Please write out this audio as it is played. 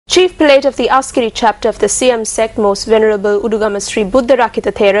Chief Prelate of the Askiri chapter of the Siam sect, Most Venerable Udugama Sri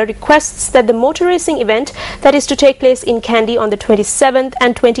Buddharakkitha Thero, requests that the motor racing event that is to take place in Kandy on the 27th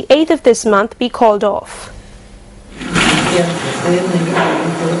and 28th of this month be called off.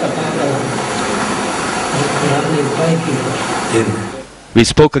 We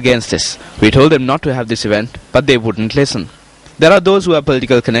spoke against this. We told them not to have this event, but they wouldn't listen. There are those who have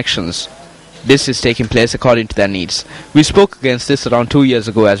political connections. This is taking place according to their needs. We spoke against this around 2 years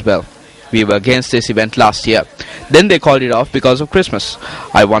ago as well. We were against this event last year. Then they called it off because of Christmas.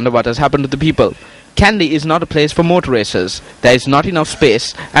 I wonder what has happened to the people. Kandy is not a place for motor racers. There is not enough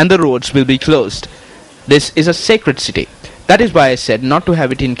space and the roads will be closed. This is a sacred city. That is why I said not to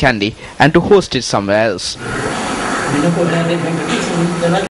have it in Kandy and to host it somewhere else.